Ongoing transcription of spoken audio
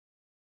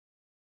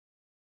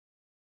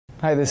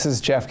Hi, this is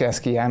Jeff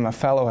Geske. I'm a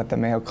fellow at the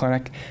Mayo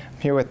Clinic.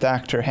 I'm here with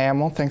Dr.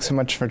 Hammill. Thanks so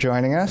much for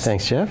joining us.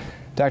 Thanks, Jeff.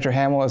 Dr.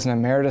 Hammill is an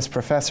emeritus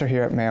professor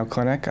here at Mayo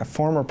Clinic, a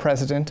former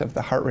president of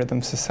the Heart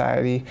Rhythm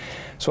Society,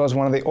 as well as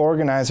one of the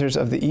organizers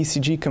of the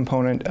ECG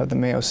component of the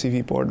Mayo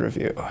CV Board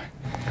Review.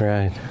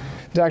 Right.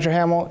 Dr.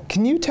 Hammill,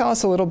 can you tell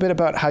us a little bit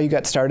about how you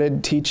got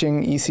started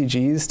teaching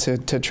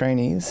ECGs to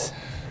trainees?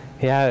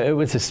 Yeah, it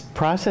was a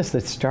process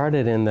that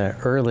started in the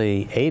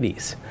early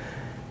 80s.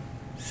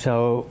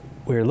 So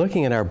we were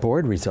looking at our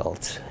board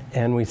results,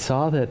 and we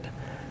saw that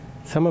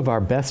some of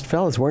our best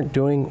fellows weren't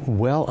doing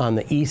well on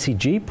the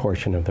ECG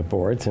portion of the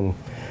boards. And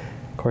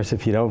of course,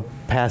 if you don't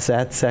pass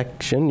that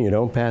section, you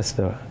don't pass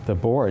the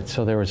board.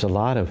 So there was a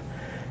lot of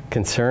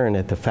concern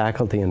at the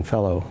faculty and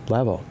fellow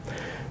level.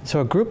 So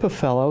a group of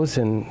fellows,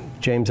 and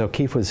James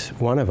O'Keefe was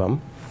one of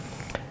them,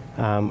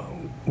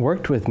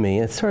 worked with me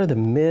in sort of the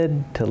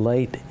mid to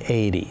late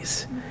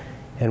 80s.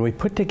 And we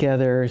put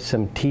together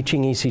some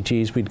teaching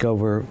ECGs. We'd go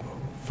over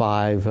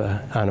 5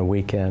 on a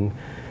weekend,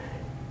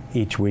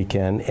 each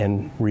weekend,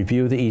 and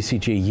review the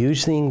ECG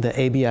using the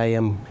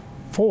ABIM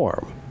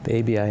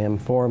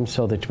form,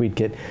 so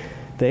that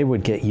they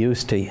would get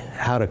used to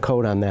how to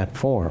code on that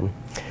form.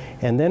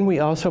 And then we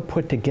also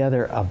put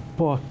together a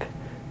book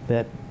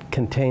that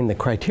contained the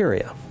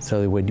criteria,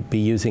 so they would be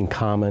using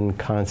common,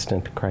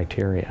 constant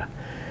criteria.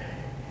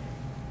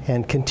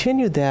 And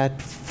continued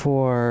that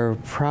for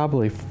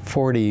probably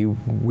 40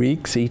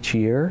 weeks each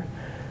year.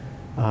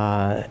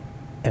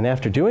 And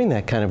after doing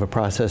that kind of a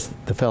process,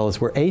 the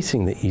fellows were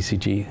acing the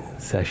ECG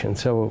session,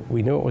 so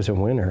we knew it was a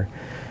winner.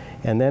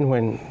 And then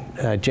when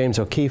James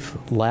O'Keefe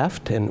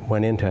left and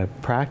went into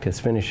practice,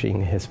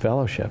 finishing his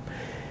fellowship,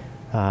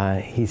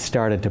 he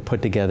started to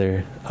put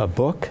together a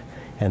book,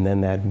 and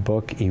then that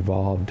book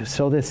evolved.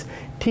 So this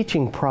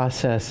teaching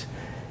process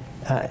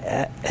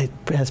it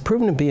has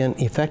proven to be an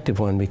effective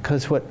one,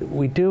 because what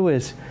we do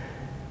is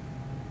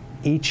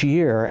each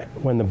year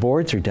when the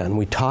boards are done,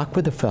 we talk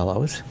with the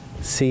fellows,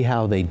 see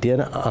how they did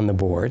on the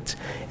boards,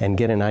 and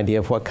get an idea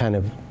of what kind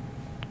of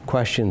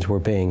questions were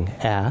being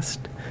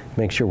asked,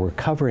 make sure we're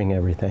covering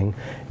everything,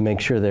 make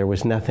sure there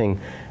was nothing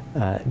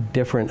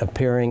different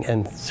appearing,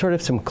 and sort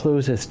of some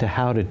clues as to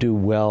how to do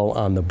well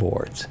on the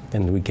boards.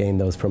 And we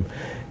gained those from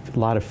a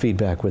lot of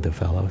feedback with the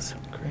fellows.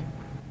 Great.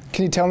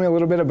 Can you tell me a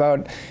little bit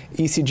about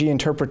ECG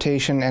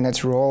interpretation and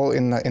its role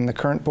in the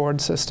current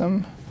board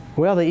system?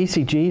 Well, the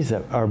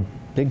ECGs are a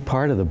big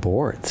part of the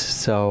boards.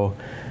 So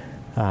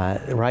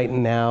right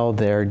now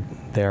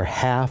they're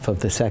half of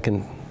the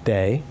second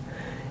day,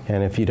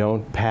 and if you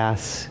don't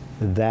pass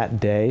that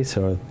day,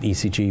 so the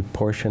ECG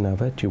portion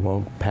of it, you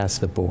won't pass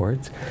the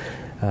boards.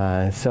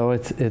 So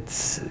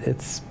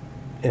it's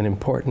an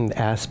important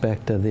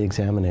aspect of the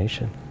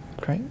examination.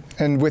 Great.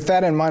 And with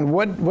that in mind,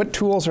 what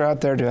tools are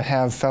out there to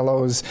have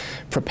fellows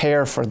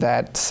prepare for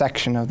that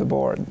section of the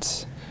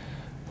boards?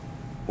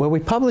 Well, we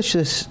published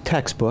this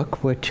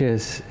textbook, which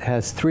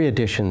has 3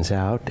 editions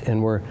out,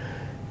 and we're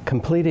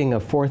completing a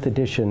 4th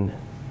edition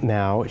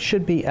now. It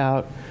should be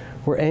out,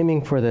 we're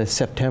aiming for the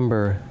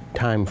September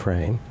time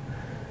frame.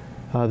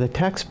 The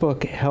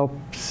textbook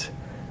helps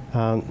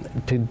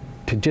to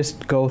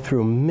just go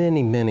through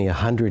many,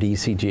 100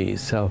 ECGs.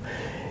 So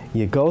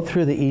you go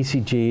through the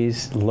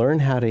ECGs, learn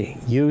how to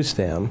use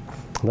them,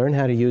 learn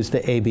how to use the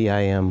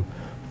ABIM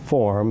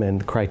form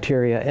and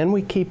criteria, and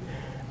we keep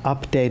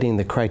updating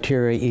the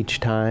criteria each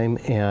time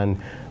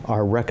and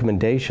our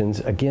recommendations,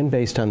 again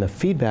based on the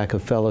feedback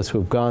of fellows who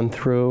have gone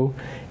through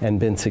and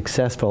been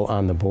successful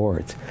on the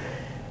boards.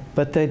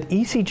 But the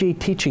ECG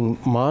teaching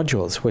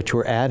modules, which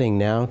we're adding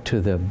now to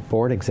the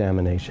board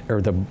examination,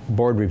 or the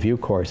board review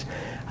course,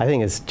 I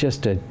think is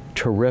just a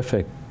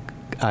terrific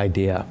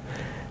idea.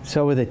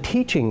 So with the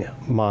teaching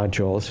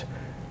modules,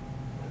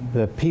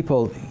 the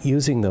people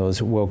using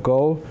those will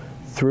go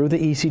through the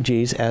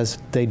ECGs as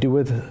they do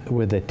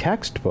with the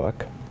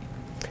textbook,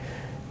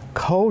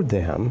 code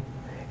them,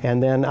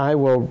 and then I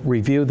will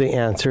review the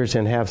answers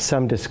and have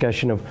some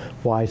discussion of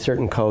why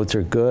certain codes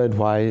are good,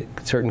 why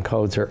certain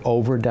codes are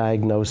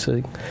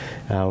over-diagnosing,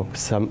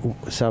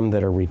 some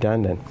that are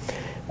redundant.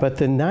 But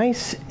the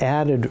nice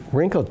added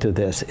wrinkle to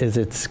this is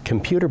it's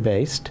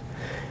computer-based,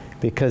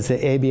 because the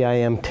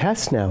ABIM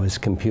test now is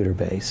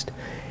computer-based.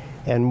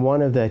 And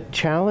one of the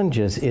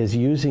challenges is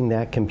using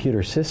that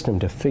computer system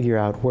to figure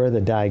out where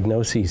the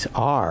diagnoses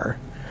are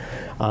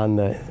on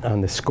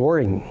the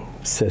scoring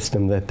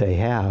system that they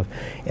have,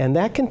 and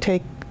that can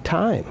take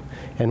time.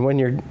 And when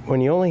you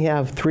only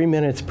have 3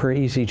 minutes per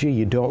ECG,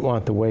 you don't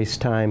want to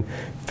waste time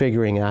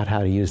figuring out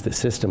how to use the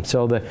system.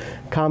 So the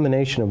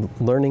combination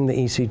of learning the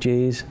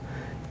ECGs,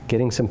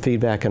 getting some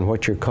feedback on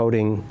what your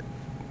coding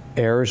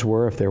errors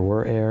were, if there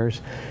were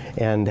errors,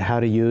 and how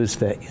to use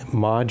the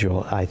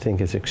module, I think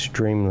is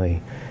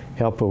extremely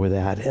helpful with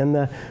that. And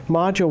the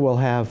module will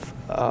have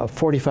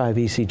 45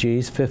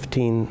 ECGs,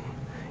 15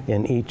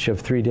 in each of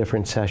 3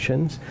 different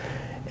sessions.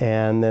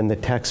 And then the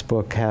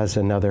textbook has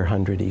another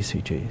 100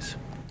 ECGs.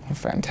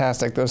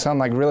 Fantastic. Those sound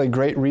like really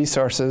great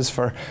resources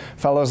for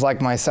fellows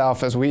like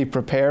myself as we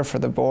prepare for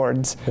the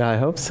boards. Yeah, I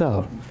hope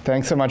so.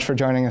 Thanks so much for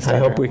joining us, Dr. I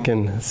hope we Hammill.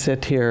 can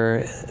sit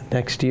here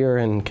next year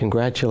and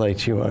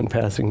congratulate you on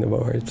passing the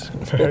boards.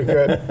 Very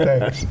good.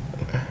 Thanks.